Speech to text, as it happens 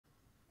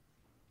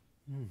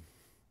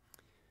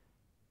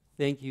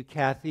Thank you,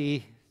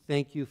 Kathy.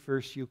 Thank you,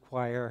 First U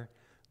Choir.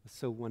 It's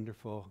so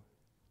wonderful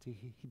to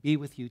be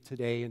with you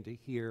today and to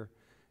hear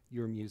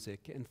your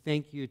music. And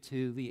thank you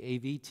to the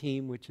AV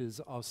team, which is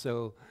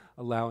also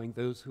allowing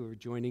those who are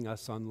joining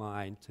us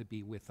online to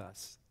be with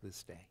us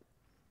this day.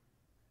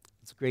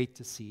 It's great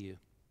to see you.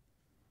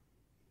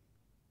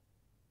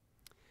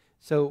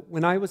 So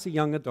when I was a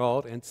young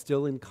adult and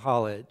still in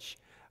college,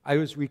 I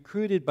was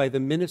recruited by the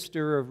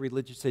Minister of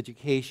Religious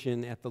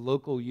Education at the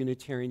local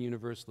Unitarian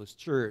Universalist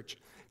Church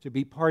to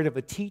be part of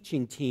a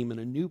teaching team in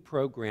a new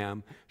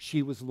program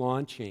she was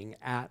launching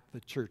at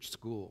the church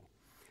school.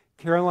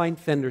 Caroline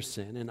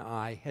Fenderson and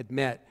I had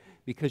met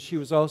because she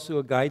was also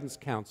a guidance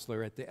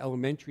counselor at the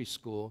elementary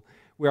school,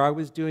 where I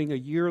was doing a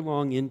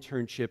year-long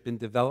internship in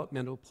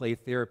developmental play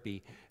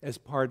therapy as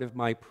part of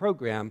my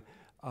program,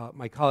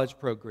 my college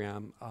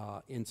program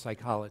in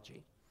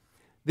psychology.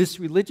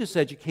 This religious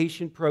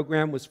education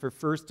program was for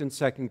first and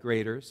second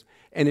graders,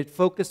 and it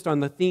focused on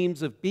the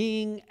themes of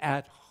being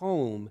at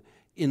home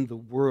in the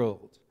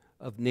world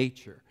of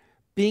nature,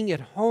 being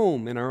at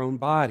home in our own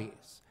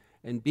bodies,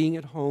 and being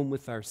at home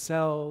with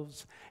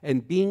ourselves,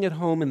 and being at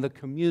home in the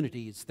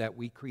communities that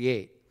we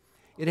create.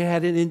 It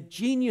had an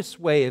ingenious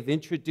way of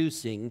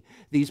introducing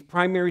these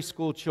primary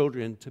school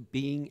children to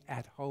being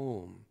at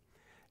home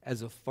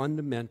as a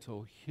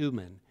fundamental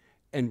human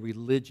and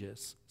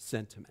religious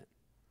sentiment.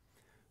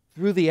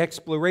 Through the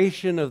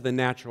exploration of the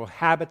natural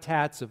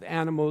habitats of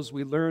animals,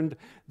 we learned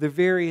the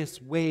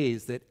various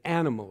ways that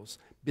animals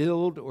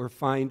build or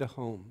find a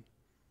home.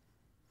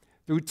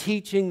 Through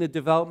teaching the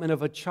development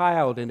of a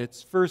child in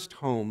its first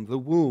home, the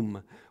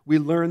womb, we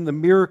learn the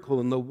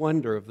miracle and the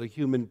wonder of the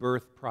human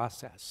birth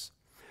process.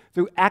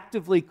 Through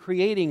actively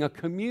creating a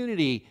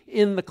community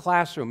in the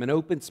classroom, an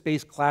open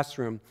space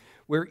classroom,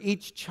 where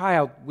each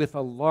child with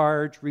a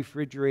large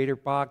refrigerator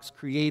box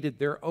created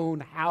their own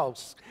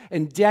house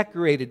and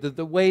decorated it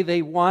the way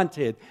they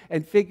wanted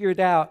and figured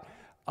out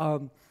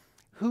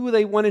who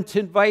they wanted to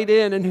invite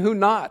in and who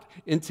not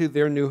into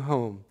their new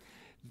home.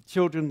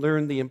 Children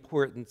learned the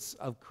importance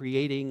of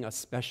creating a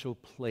special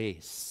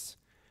place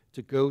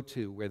to go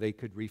to where they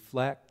could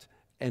reflect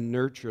and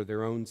nurture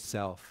their own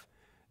self,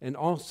 and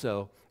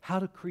also how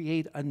to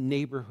create a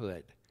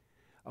neighborhood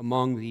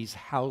among these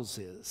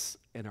houses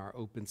in our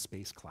open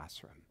space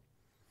classroom.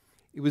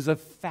 It was a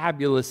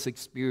fabulous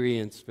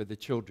experience for the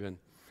children,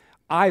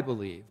 I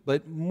believe,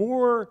 but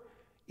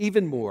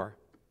even more,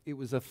 it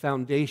was a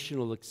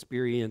foundational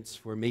experience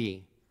for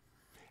me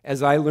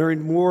as I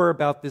learned more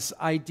about this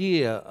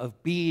idea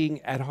of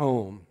being at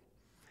home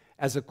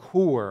as a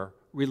core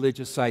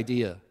religious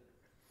idea.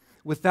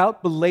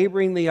 Without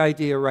belaboring the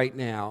idea right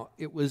now,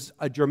 it was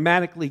a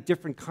dramatically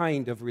different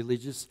kind of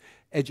religious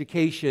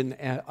education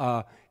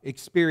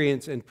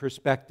experience and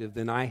perspective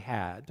than I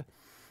had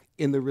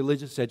in the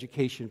religious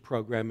education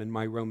program in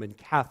my Roman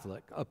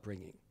Catholic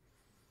upbringing.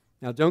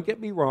 Now, don't get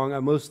me wrong, I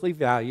mostly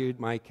valued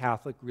my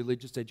Catholic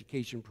religious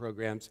education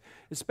programs,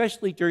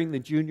 especially during the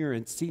junior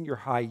and senior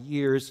high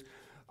years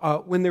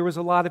when there was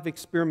a lot of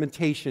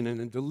experimentation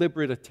and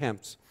deliberate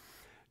attempts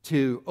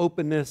to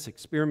openness,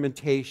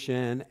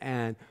 experimentation,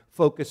 and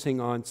focusing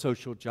on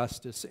social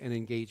justice and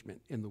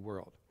engagement in the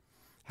world.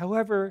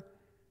 However,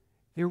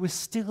 there was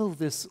still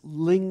this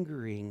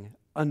lingering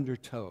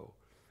undertow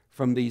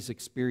from these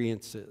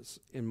experiences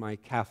in my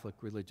Catholic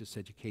religious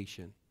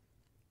education.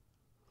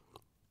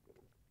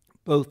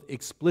 Both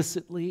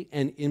explicitly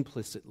and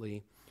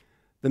implicitly,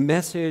 the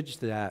message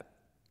that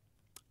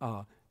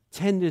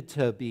tended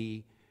to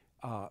be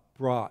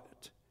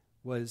brought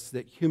was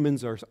that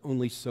humans are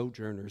only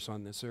sojourners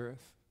on this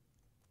earth,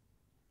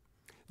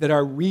 that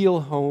our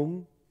real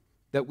home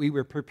that we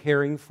were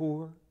preparing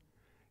for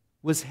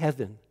was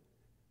heaven,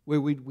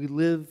 where we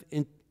live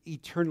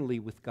eternally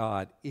with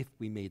God if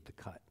we made the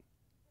cut.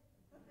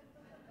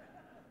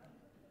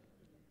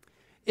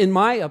 In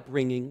my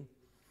upbringing,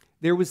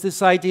 there was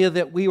this idea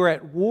that we were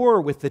at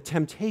war with the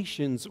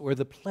temptations or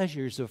the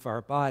pleasures of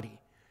our body,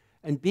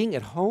 and being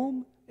at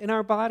home in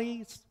our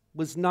bodies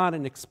was not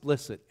an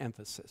explicit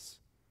emphasis.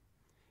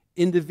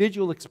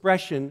 Individual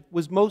expression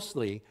was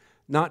mostly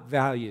not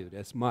valued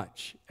as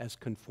much as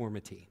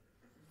conformity.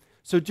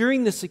 So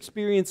during this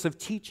experience of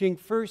teaching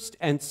first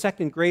and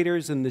second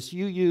graders in this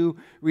UU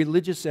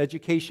religious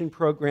education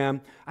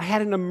program, I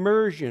had an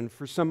immersion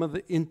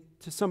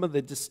into some of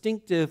the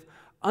distinctive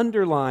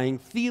underlying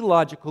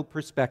theological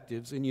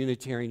perspectives in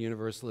Unitarian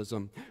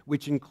Universalism,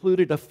 which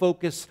included a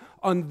focus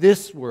on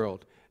this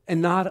world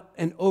and not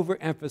an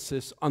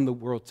overemphasis on the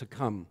world to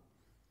come.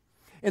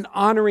 An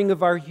honoring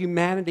of our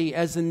humanity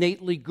as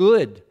innately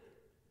good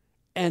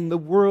and the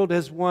world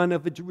as one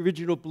of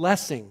original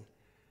blessing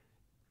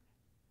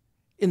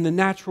in the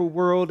natural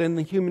world and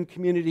the human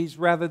communities,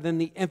 rather than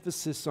the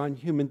emphasis on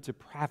human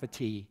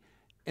depravity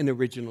and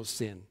original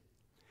sin.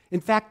 In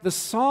fact, the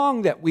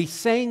song that we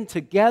sang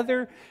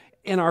together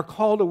in our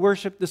call to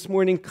worship this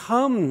morning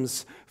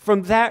comes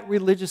from that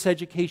religious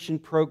education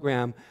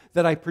program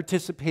that I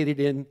participated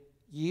in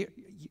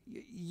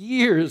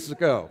years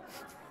ago.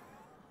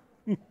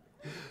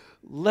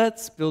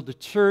 Let's build a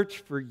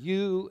church for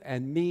you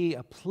and me,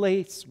 a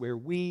place where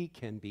we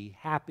can be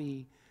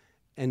happy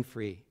and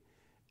free.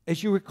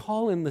 As you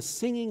recall in the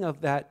singing of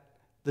the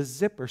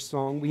Zipper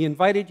song, we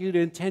invited you to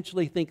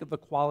intentionally think of the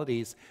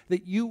qualities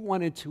that you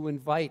wanted to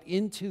invite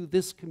into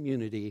this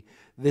community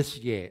this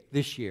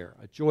year.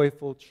 A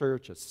joyful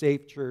church, a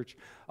safe church,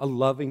 a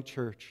loving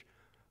church,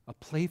 a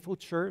playful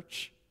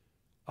church,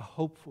 a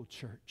hopeful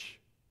church.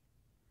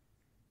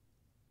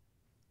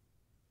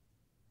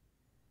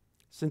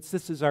 Since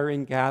this is our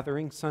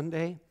Ingathering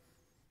Sunday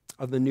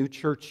of the new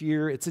church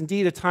year, it's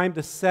indeed a time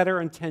to set our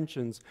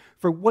intentions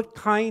for what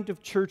kind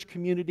of church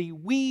community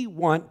we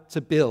want to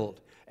build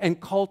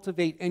and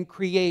cultivate and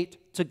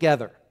create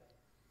together.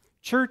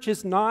 Church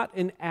is not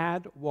an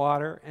add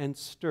water and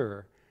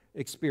stir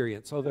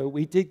experience, although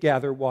we did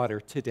gather water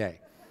today.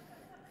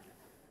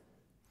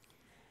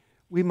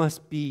 We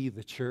must be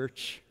the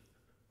church.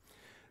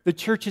 The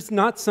church is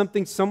not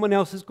something someone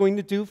else is going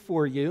to do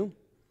for you.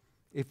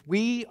 If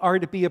we are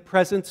to be a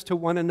presence to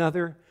one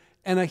another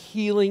and a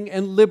healing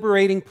and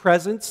liberating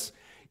presence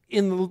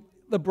in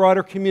the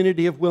broader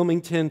community of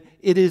Wilmington,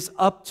 it is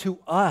up to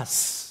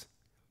us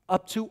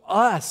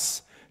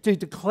to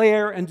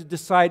declare and to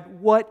decide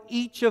what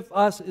each of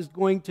us is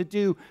going to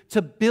do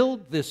to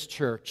build this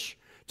church,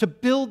 to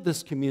build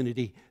this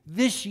community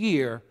this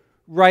year,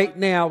 right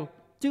now.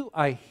 Do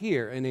I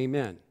hear an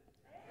amen?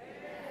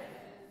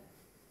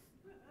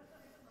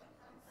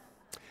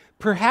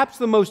 Perhaps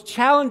the most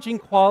challenging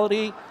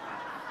quality.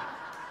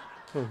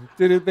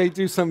 Did they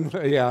do some?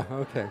 Yeah,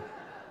 okay.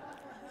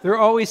 They're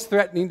always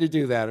threatening to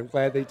do that. I'm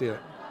glad they did.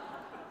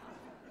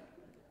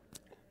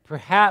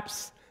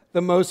 Perhaps the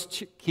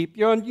most, keep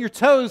you on your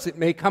toes, it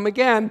may come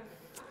again.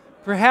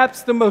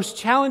 Perhaps the most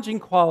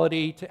challenging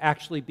quality to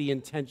actually be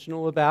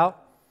intentional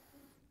about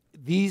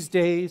these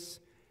days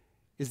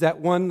is that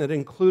one that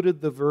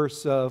included the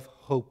verse of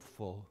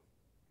hopeful.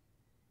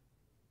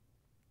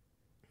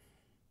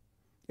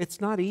 It's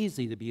not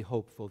easy to be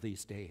hopeful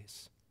these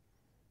days.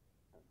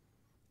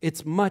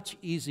 It's much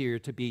easier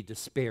to be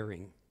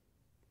despairing.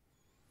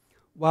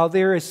 While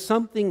there is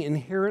something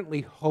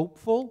inherently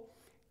hopeful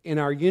in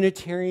our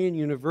Unitarian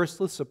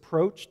Universalist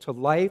approach to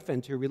life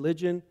and to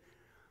religion,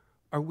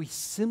 are we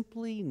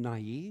simply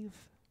naive?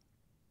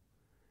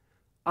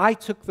 I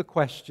took the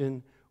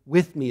question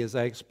with me as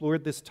I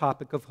explored this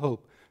topic of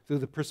hope through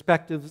the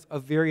perspectives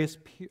of various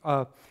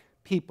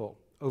people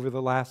over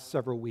the last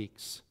several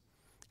weeks.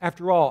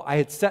 After all, I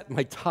had set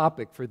my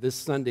topic for this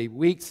Sunday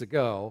weeks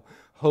ago,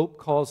 Hope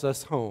Calls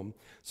Us Home.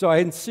 So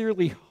I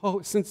sincerely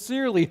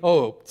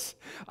hoped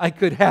I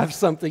could have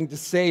something to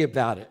say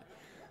about it.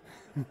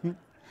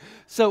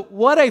 So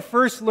what I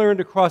first learned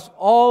across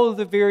all of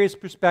the various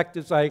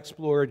perspectives I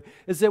explored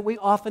is that we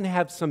often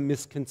have some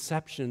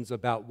misconceptions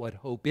about what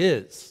hope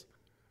is.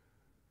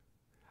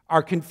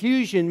 Our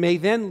confusion may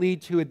then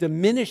lead to a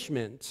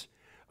diminishment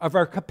of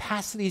our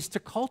capacities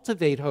to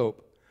cultivate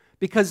hope,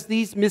 because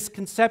these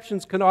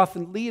misconceptions can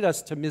often lead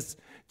us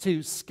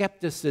to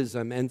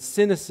skepticism and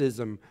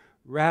cynicism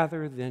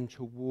rather than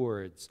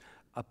towards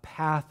a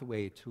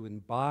pathway to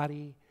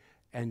embody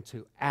and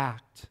to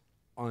act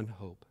on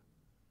hope.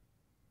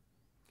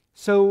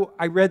 So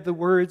I read the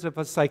words of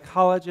a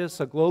psychologist,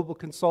 a global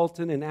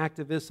consultant, an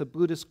activist, a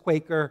Buddhist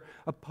Quaker,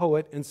 a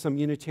poet, and some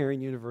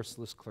Unitarian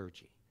Universalist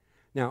clergy.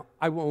 Now,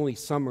 I will only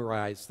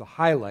summarize the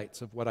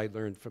highlights of what I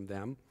learned from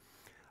them.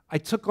 I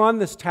took on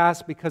this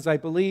task because I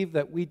believe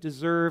that we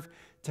deserve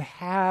to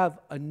have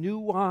a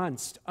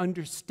nuanced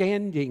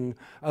understanding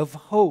of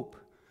hope,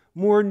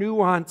 more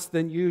nuanced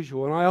than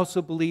usual. And I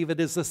also believe it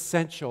is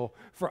essential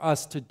for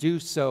us to do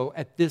so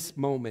at this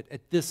moment,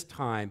 at this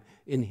time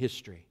in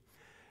history.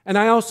 And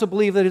I also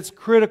believe that it's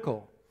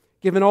critical,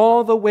 given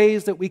all the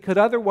ways that we could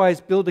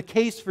otherwise build a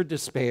case for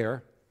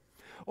despair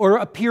or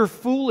appear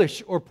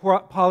foolish or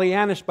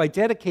Pollyannish by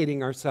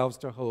dedicating ourselves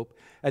to hope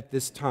at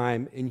this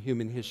time in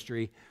human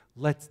history.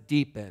 Let's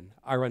deepen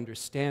our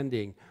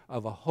understanding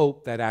of a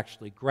hope that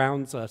actually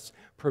grounds us,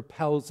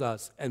 propels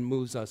us, and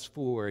moves us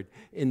forward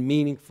in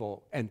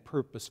meaningful and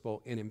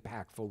purposeful and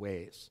impactful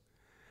ways.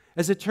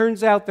 As it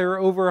turns out, there are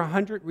over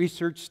 100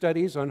 research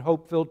studies on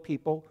hope-filled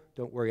people.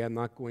 Don't worry, I'm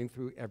not going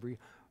through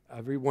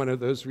every one of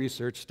those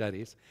research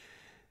studies.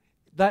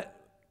 That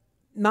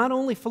not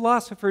only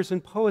philosophers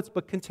and poets,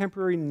 but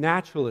contemporary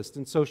naturalists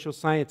and social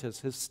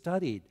scientists have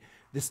studied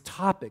this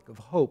topic of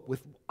hope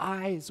with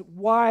eyes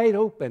wide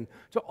open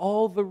to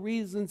all the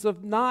reasons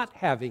of not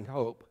having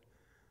hope.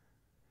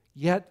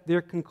 Yet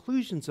their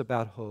conclusions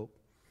about hope,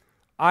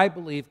 I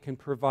believe, can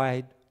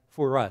provide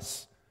for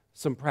us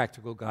some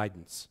practical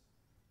guidance.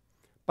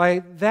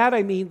 By that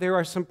I mean there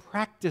are some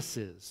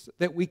practices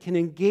that we can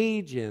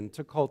engage in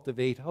to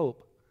cultivate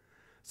hope.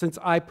 Since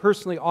I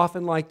personally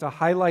often like to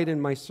highlight in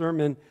my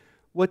sermon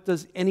what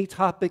does any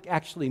topic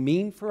actually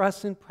mean for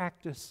us in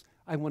practice,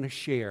 I want to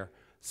share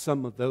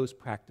some of those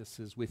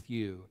practices with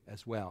you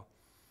as well.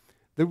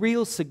 The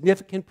real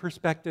significant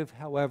perspective,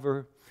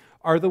 however,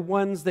 are the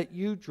ones that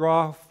you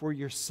draw for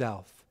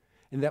yourself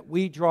and that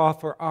we draw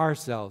for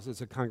ourselves as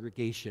a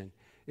congregation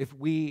if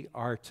we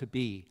are to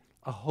be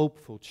a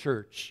hopeful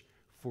church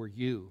for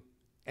you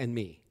and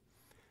me.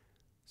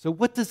 So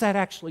what does that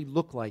actually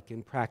look like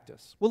in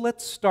practice? Well,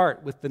 let's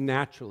start with the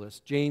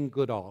naturalist, Jane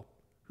Goodall.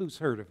 Who's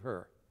heard of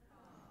her?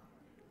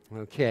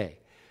 Okay.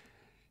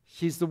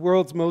 She's the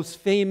world's most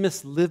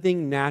famous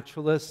living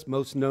naturalist,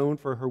 most known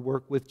for her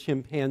work with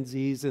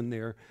chimpanzees in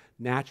their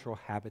natural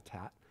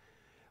habitat.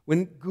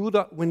 When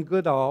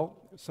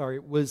Goodall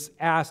was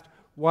asked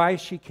why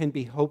she can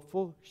be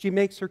hopeful, she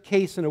makes her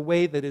case in a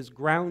way that is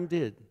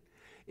grounded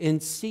in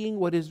seeing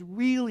what is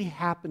really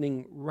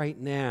happening right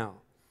now,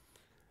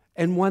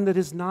 and one that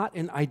is not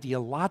an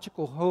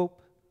ideological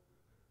hope,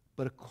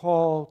 but a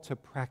call to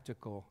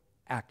practical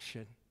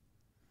action.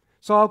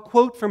 So I'll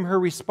quote from her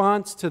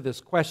response to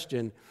this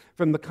question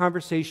from the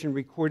conversation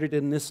recorded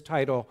in this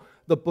title,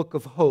 The Book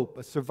of Hope,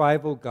 A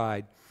Survival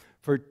Guide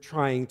for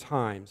Trying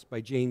Times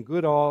by Jane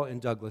Goodall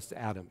and Douglas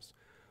Adams.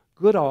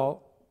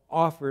 Goodall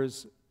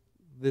offers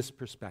this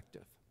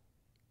perspective.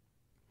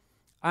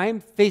 I am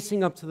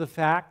facing up to the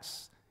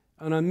facts,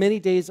 and on many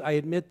days I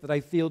admit that I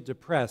feel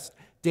depressed,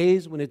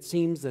 days when it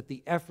seems that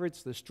the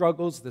efforts, the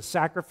struggles, the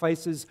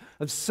sacrifices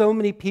of so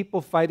many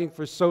people fighting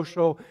for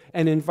social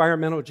and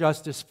environmental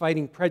justice,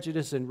 fighting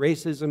prejudice and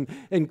racism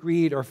and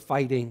greed, are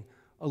fighting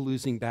a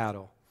losing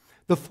battle.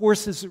 The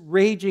forces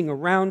raging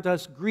around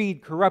us,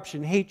 greed,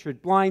 corruption,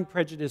 hatred, blind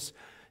prejudice,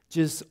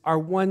 just are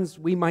ones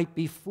we might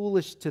be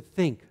foolish to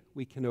think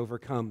we can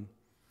overcome.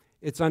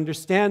 It's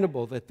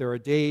understandable that there are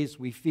days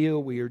we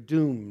feel we are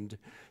doomed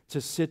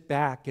to sit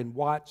back and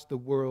watch the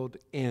world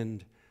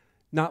end,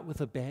 not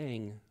with a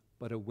bang,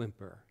 but a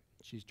whimper.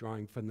 She's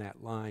drawing from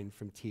that line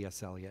from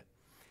T.S. Eliot.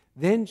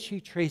 Then she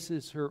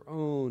traces her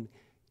own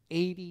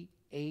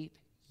 88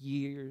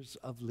 years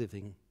of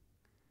living.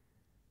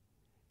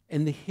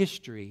 And the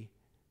history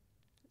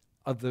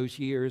of those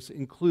years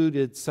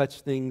included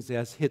such things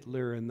as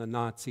Hitler and the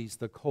Nazis,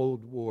 the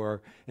Cold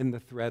War and the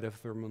threat of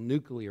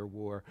thermonuclear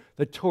war,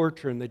 the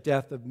torture and the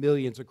death of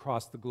millions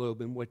across the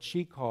globe, and what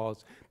she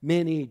calls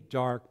many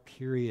dark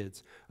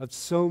periods of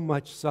so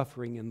much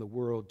suffering in the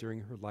world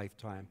during her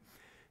lifetime.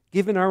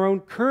 Given our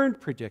own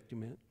current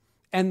predicament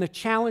and the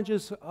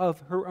challenges of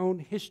her own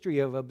history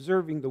of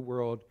observing the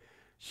world,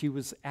 she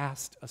was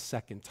asked a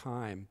second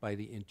time by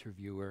the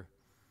interviewer,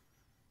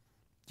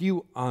 do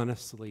you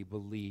honestly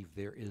believe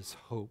there is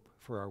hope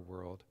for our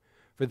world,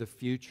 for the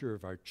future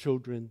of our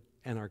children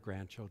and our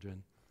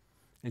grandchildren?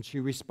 And she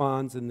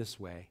responds in this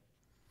way,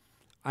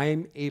 I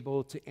am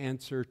able to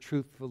answer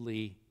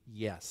truthfully,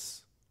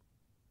 yes.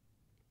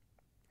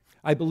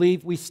 I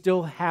believe we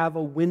still have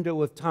a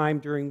window of time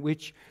during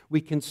which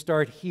we can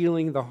start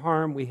healing the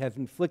harm we have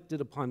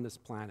inflicted upon this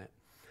planet.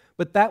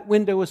 But that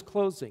window is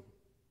closing.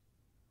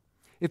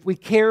 If we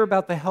care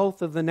about the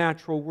health of the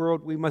natural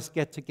world, we must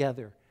get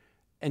together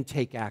and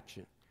take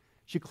action.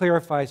 She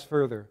clarifies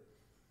further,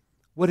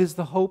 what is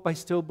the hope I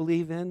still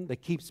believe in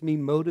that keeps me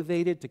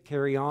motivated to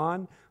carry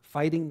on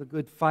fighting the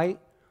good fight?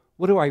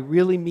 What do I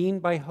really mean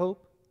by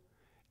hope?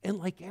 And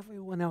like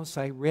everyone else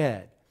I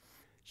read,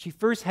 she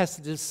first has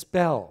to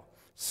dispel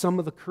some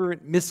of the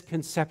current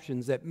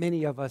misconceptions that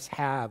many of us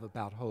have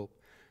about hope.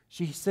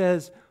 She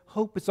says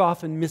hope is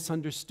often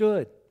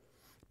misunderstood.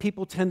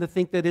 People tend to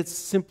think that it's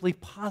simply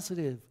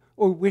positive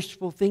or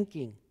wishful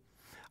thinking.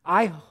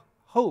 I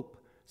hope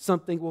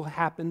something will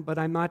happen, but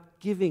I'm not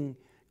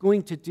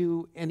going to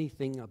do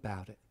anything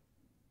about it.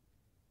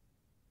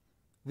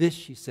 This,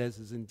 she says,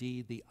 is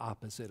indeed the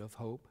opposite of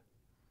hope,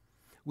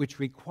 which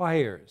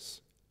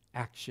requires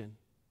action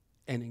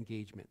and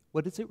engagement.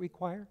 What does it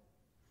require?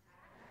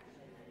 Action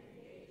and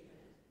engagement.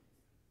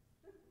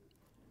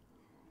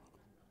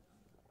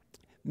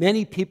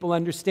 Many people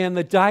understand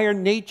the dire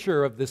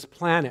nature of this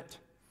planet,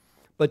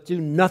 but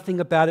do nothing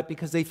about it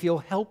because they feel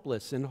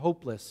helpless and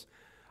hopeless.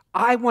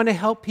 I want to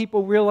help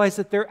people realize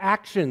that their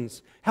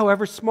actions,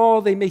 however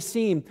small they may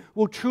seem,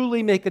 will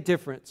truly make a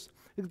difference.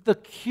 The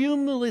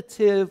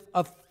cumulative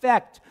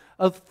effect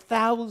of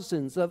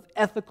thousands of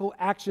ethical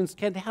actions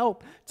can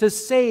help to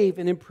save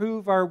and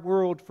improve our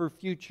world for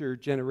future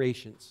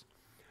generations.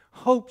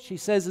 Hope, she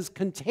says, is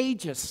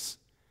contagious.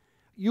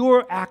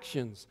 Your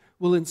actions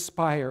will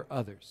inspire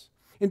others.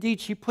 Indeed,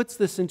 she puts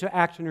this into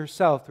action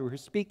herself through her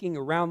speaking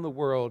around the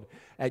world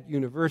at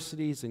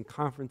universities and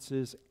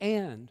conferences,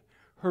 and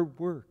her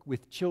work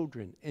with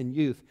children and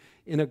youth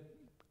in a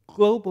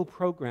global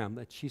program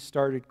that she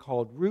started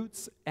called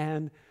Roots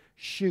and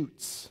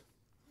Shoots.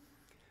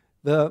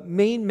 The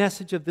main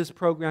message of this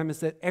program is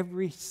that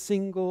every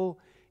single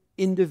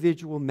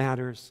individual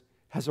matters,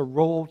 has a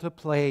role to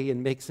play,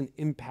 and makes an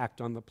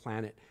impact on the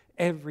planet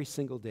every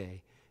single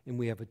day. And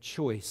we have a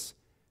choice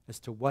as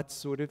to what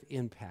sort of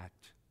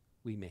impact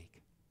we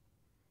make.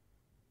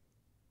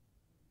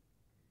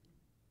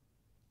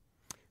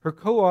 Her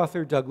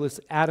co-author, Douglas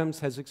Adams,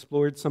 has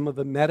explored some of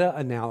the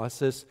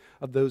meta-analysis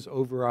of those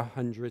over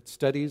 100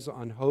 studies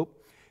on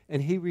hope,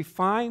 and he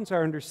refines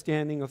our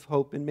understanding of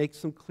hope and makes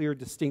some clear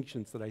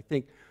distinctions that I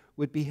think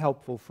would be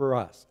helpful for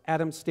us.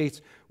 Adams states,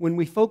 when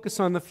we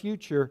focus on the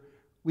future,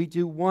 we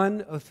do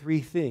one of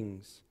three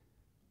things.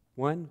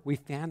 One, we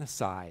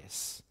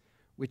fantasize.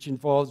 which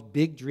involves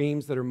big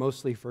dreams that are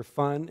mostly for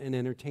fun and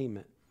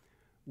entertainment.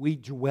 We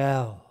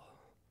dwell,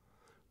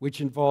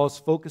 which involves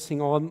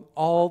focusing on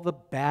all the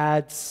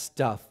bad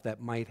stuff that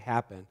might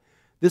happen.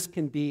 This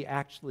can be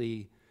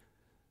actually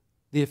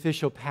the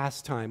official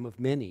pastime of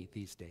many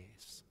these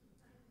days.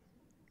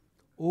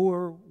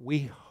 Or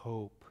we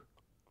hope,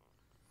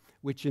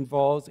 which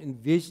involves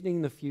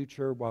envisioning the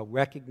future while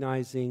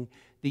recognizing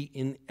the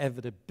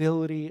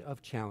inevitability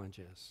of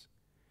challenges.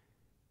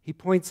 He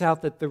points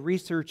out that the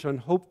research on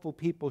hopeful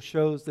people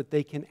shows that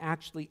they can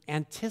actually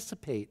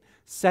anticipate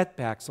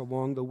setbacks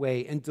along the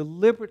way and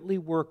deliberately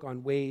work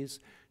on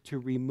ways to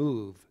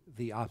remove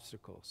the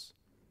obstacles.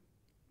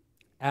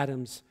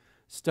 Adams'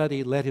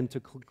 study led him to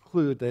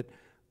conclude that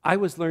I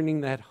was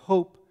learning that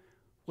hope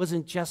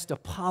wasn't just a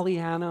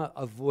Pollyanna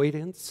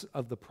avoidance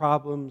of the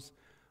problems,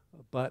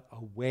 but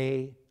a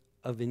way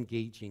of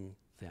engaging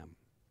them.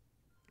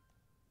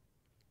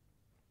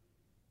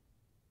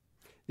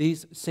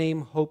 These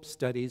same hope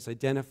studies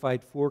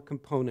identified 4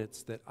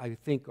 components that I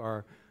think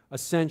are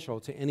essential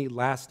to any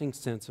lasting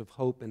sense of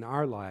hope in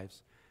our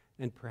lives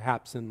and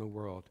perhaps in the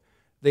world.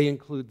 They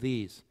include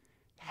these: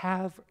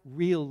 have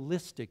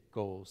realistic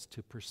goals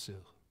to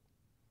pursue.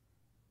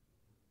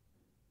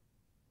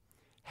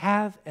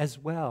 Have as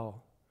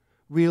well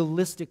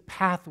realistic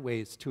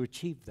pathways to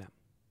achieve them.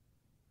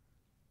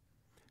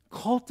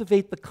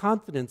 Cultivate the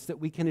confidence that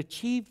we can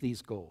achieve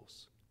these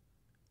goals,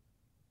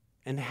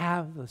 and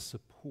have the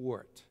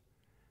support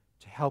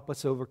to help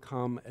us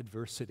overcome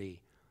adversity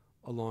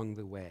along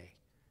the way.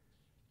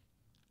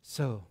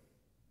 So,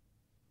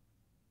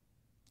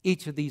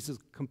 each of these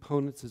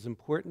components is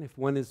important. If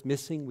one is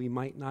missing, we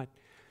might not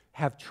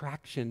have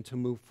traction to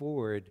move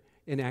forward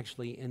in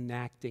actually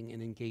enacting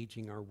and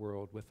engaging our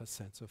world with a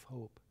sense of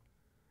hope.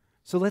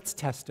 So let's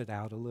test it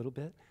out a little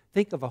bit.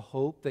 Think of a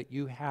hope that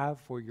you have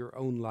for your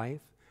own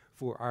life,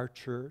 for our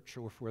church,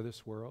 or for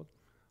this world.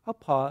 I'll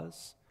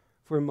pause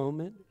for a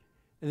moment.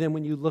 And then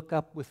when you look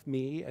up at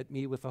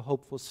me with a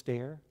hopeful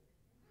stare,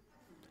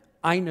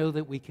 I know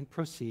that we can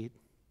proceed.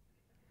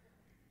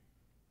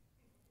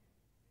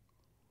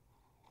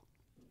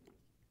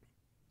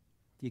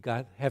 You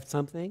have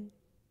something?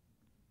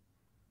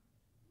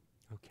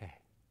 Okay.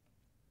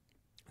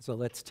 So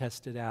let's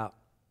test it out.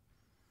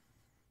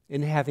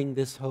 In having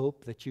this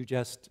hope that you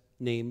just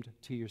named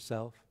to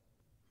yourself,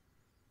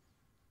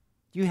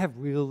 do you have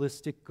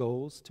realistic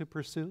goals to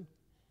pursue?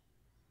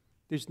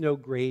 There's no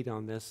grade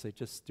on this. I'm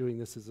just doing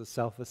this as a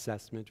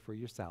self-assessment for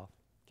yourself.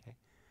 Okay?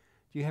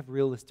 Do you have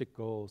realistic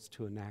goals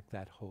to enact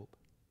that hope?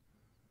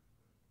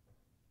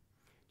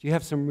 Do you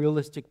have some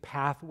realistic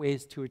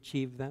pathways to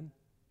achieve them?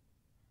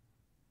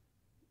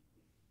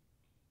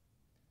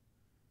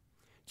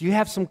 Do you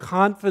have some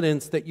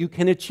confidence that you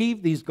can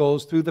achieve these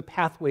goals through the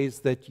pathways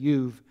that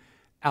you've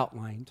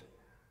outlined?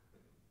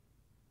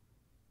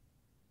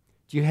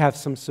 Do you have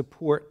some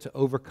support to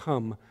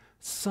overcome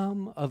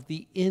some of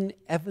the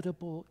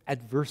inevitable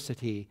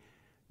adversity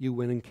you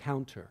will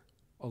encounter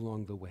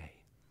along the way?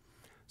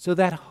 So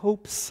that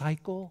hope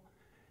cycle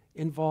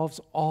involves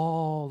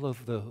all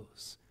of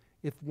those.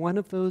 If one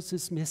of those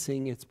is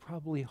missing, it's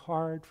probably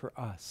hard for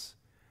us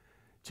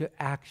to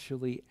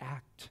actually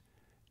act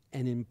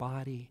and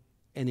embody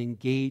and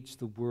engage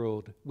the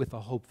world with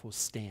a hopeful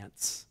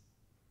stance.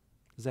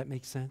 Does that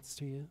make sense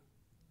to you?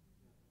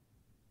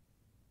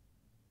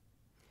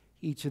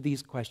 Each of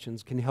these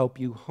questions can help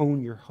you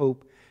hone your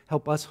hope,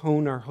 help us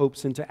hone our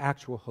hopes into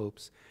actual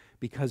hopes,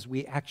 because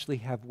we actually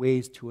have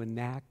ways to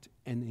enact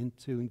and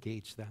to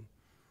engage them.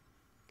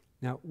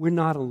 Now, we're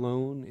not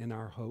alone in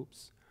our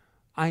hopes.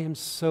 I am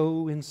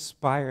so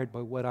inspired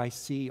by what I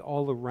see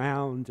all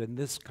around in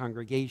this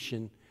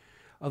congregation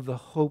of the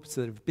hopes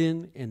that have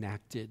been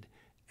enacted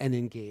and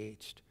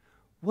engaged.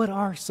 What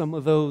are some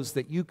of those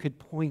that you could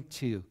point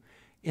to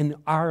in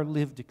our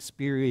lived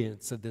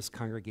experience of this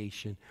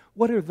congregation?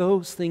 What are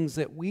those things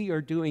that we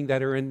are doing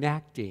that are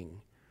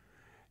enacting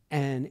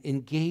and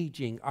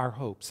engaging our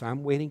hopes?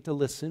 I'm waiting to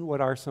listen.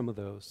 What are some of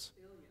those?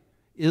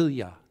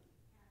 Ilya.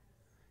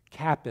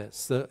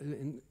 Kappas.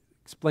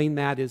 Explain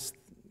that is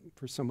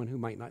for someone who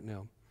might not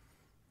know.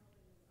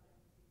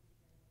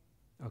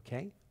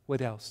 Okay. What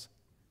else?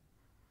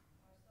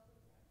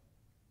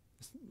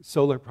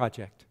 Solar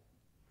project.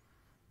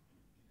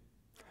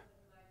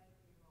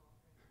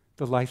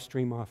 The live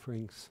stream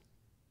offerings.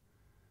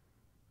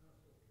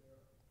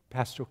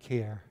 Pastoral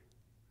care.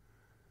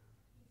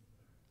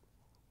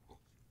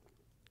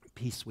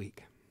 Peace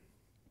Week.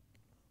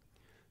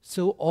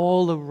 So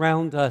all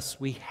around us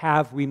we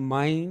have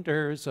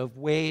reminders of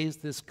ways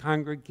this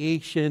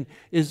congregation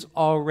is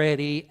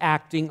already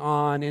acting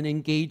on and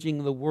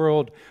engaging the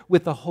world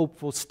with a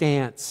hopeful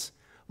stance.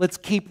 Let's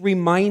keep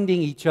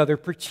reminding each other,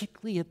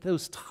 particularly at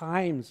those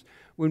times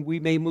when we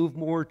may move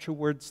more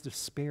towards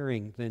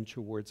despairing than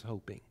towards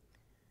hoping.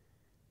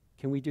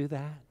 Can we do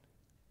that?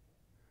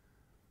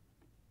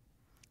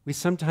 We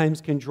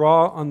sometimes can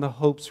draw on the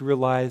hopes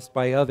realized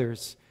by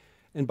others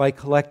and by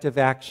collective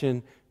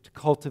action to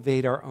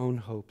cultivate our own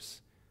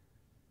hopes.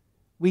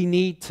 We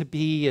need to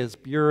be, as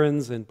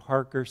Burens and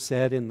Parker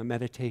said in the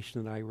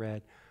meditation that I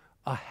read,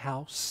 a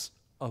house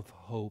of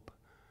hope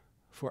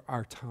for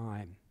our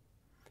time.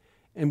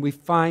 And we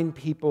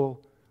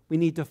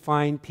need to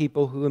find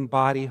people who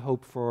embody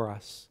hope for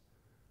us.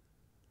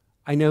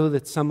 I know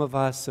that some of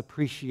us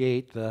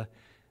appreciate the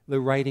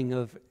writing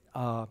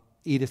of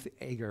Edith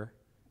Eger,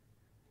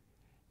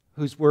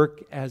 whose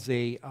work as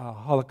a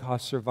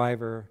Holocaust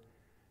survivor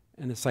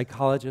and a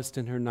psychologist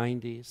in her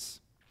 90s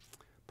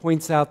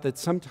points out that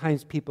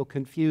sometimes people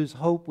confuse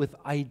hope with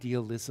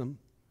idealism.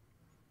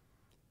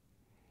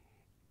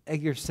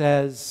 Eger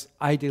says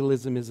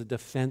idealism is a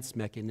defense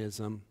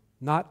mechanism,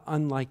 not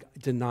unlike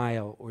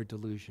denial or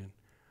delusion.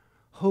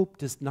 Hope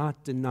does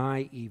not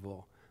deny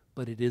evil,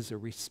 but it is a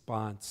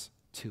response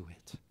to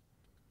it.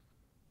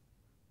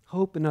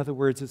 Hope, in other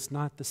words, is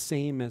not the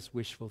same as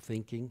wishful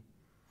thinking.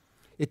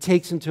 It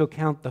takes into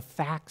account the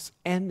facts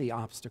and the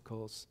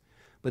obstacles,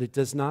 but it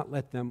does not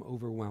let them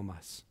overwhelm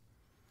us.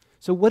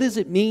 So what does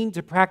it mean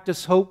to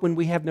practice hope when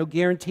we have no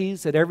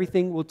guarantees that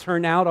everything will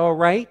turn out all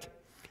right?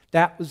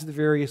 That was the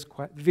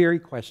very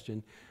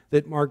question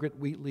that Margaret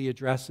Wheatley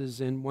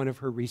addresses in one of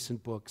her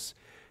recent books.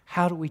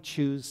 How do we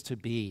choose to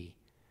be?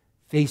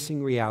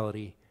 Facing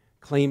reality,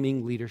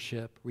 claiming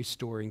leadership,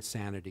 restoring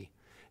sanity.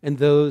 And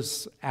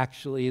those,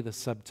 actually, the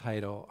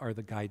subtitle, are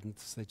the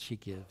guidance that she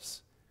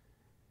gives.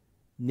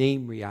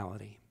 Name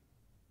reality.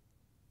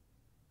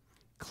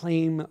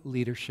 Claim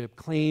leadership.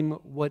 Claim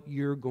what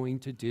you're going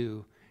to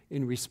do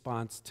in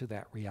response to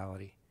that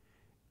reality.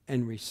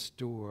 And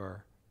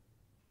restore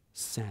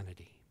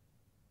sanity.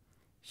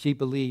 She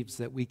believes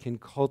that we can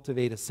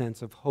cultivate a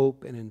sense of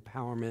hope and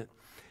empowerment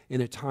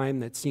in a time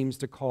that seems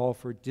to call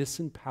for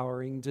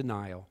disempowering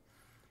denial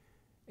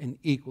and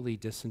equally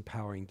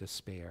disempowering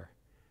despair.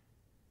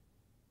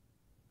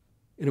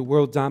 In a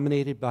world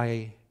dominated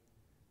by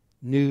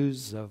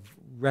news of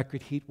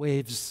record heat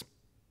waves,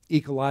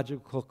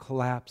 ecological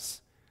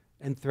collapse,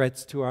 and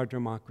threats to our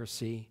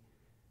democracy,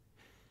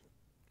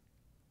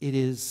 it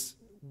is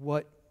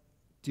what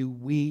do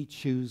we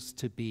choose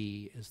to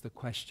be is the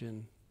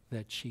question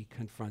that she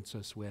confronts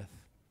us with.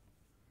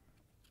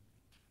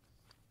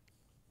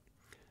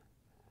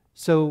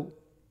 So,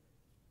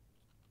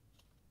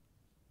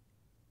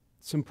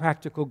 some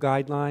practical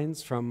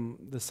guidelines from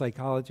the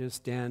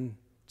psychologist Dan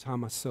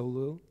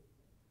Tomasoğlu.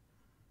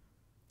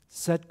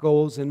 Set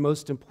goals and,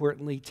 most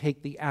importantly,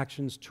 take the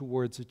actions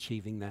towards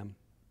achieving them.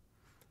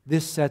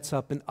 This sets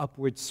up an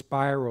upward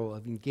spiral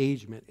of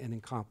engagement and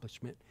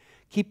accomplishment.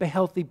 Keep a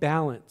healthy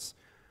balance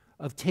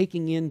of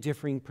taking in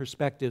differing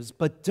perspectives,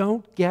 but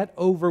don't get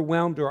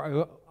overwhelmed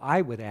or,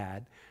 I would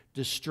add,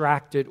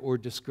 distracted or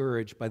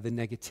discouraged by the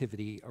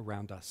negativity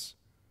around us.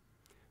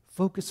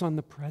 Focus on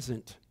the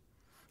present,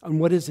 on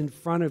what is in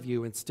front of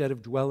you instead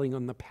of dwelling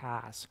on the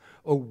past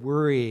or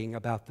worrying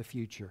about the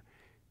future.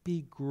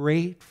 Be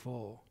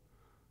grateful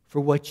for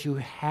what you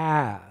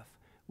have,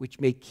 which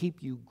may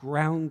keep you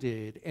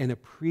grounded and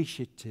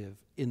appreciative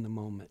in the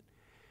moment.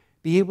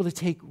 Be able to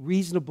take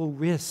reasonable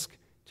risk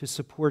to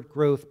support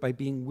growth by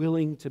being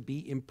willing to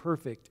be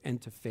imperfect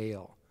and to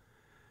fail.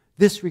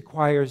 This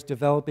requires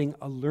developing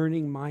a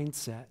learning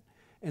mindset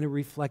and a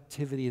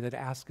reflectivity that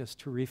asks us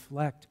to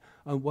reflect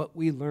on what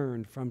we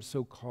learned from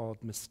so-called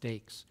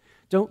mistakes.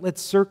 Don't let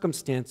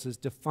circumstances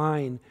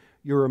define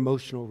your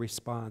emotional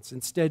response.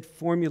 Instead,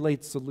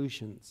 formulate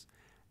solutions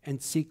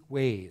and seek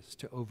ways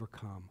to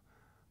overcome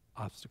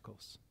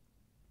obstacles.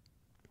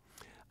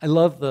 I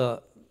love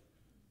the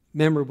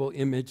memorable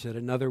image that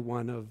another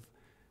one of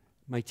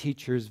my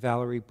teachers,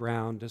 Valerie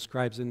Brown,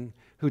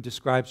 who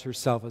describes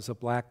herself as a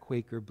black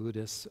Quaker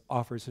Buddhist,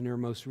 offers in her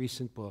most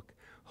recent book,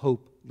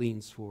 Hope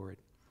Leans Forward.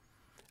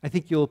 I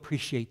think you'll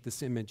appreciate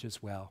this image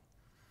as well.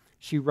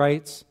 She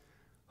writes,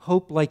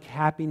 hope, like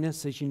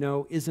happiness, as you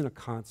know, isn't a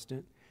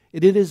constant.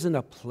 It isn't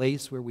a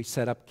place where we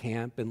set up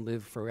camp and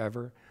live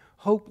forever.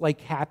 Hope,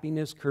 like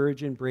happiness,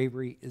 courage, and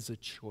bravery, is a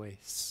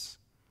choice.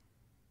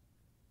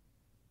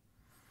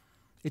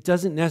 It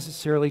doesn't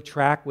necessarily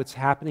track what's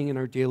happening in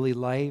our daily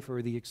life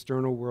or the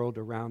external world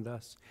around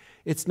us.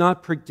 It's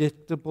not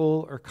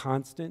predictable or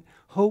constant.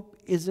 Hope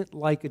isn't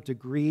like a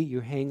degree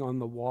you hang on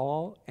the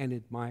wall and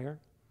admire.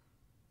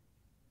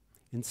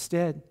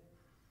 Instead,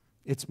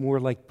 it's more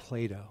like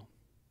Play-Doh.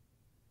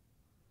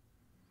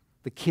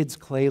 The kid's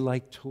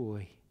clay-like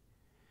toy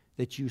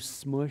that you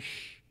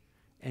smush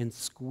and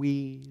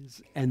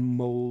squeeze and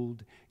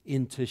mold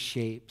into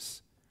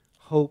shapes.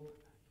 Hope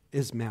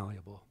is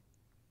malleable.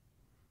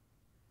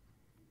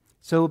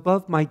 So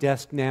above my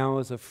desk now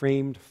is a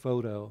framed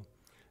photo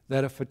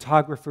that a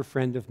photographer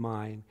friend of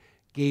mine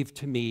gave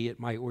to me at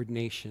my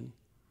ordination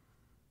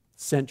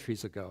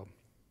centuries ago.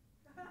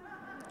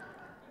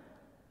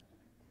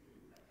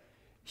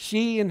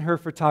 She and her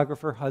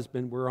photographer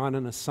husband were on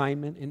an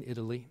assignment in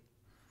Italy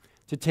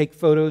to take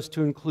photos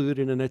to include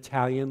in an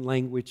Italian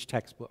language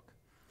textbook.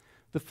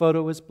 The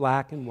photo is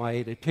black and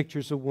white. It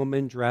pictures a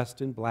woman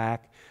dressed in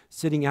black,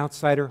 sitting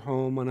outside her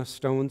home on a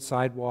stone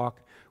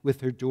sidewalk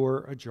with her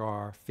door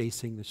ajar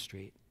facing the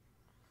street.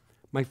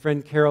 My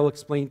friend Carol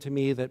explained to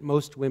me that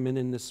most women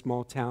in this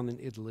small town in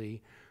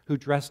Italy who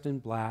dressed in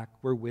black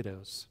were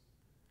widows.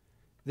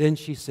 Then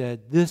she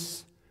said,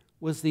 "This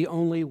was the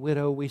only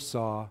widow we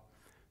saw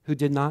who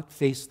did not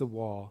face the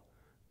wall,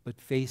 but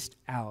faced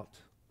out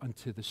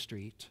onto the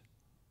street.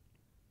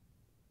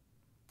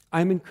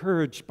 I'm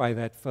encouraged by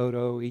that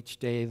photo each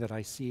day that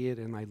I see it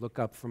and I look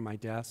up from my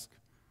desk.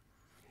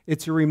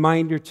 It's a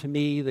reminder to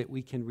me that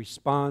we can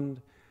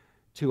respond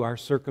to our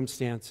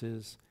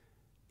circumstances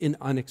in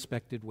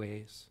unexpected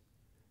ways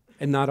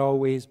and not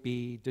always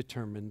be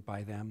determined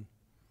by them.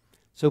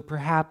 So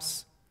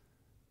perhaps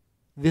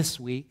this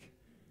week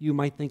you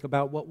might think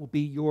about what will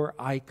be your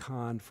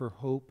icon for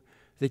hope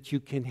that you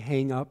can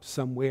hang up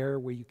somewhere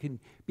where you can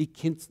be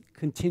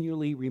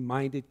continually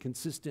reminded,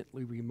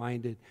 consistently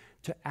reminded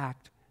to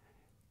act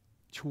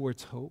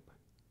towards hope.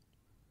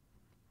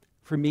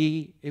 For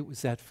me, it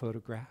was that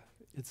photograph.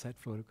 It's that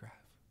photograph.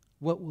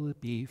 What will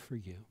it be for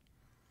you?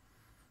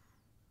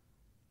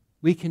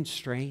 We can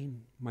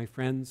strain, my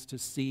friends, to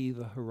see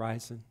the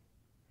horizon.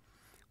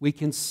 We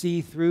can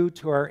see through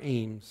to our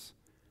aims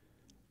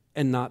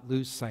and not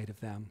lose sight of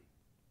them.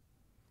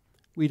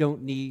 We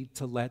don't need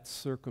to let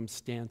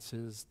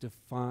circumstances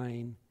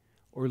define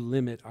or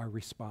limit our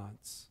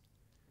response.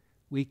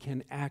 We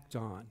can act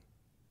on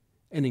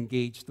and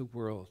engage the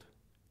world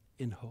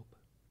in hope.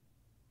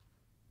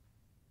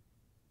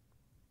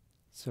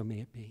 So may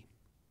it be.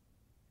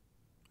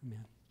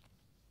 Amen.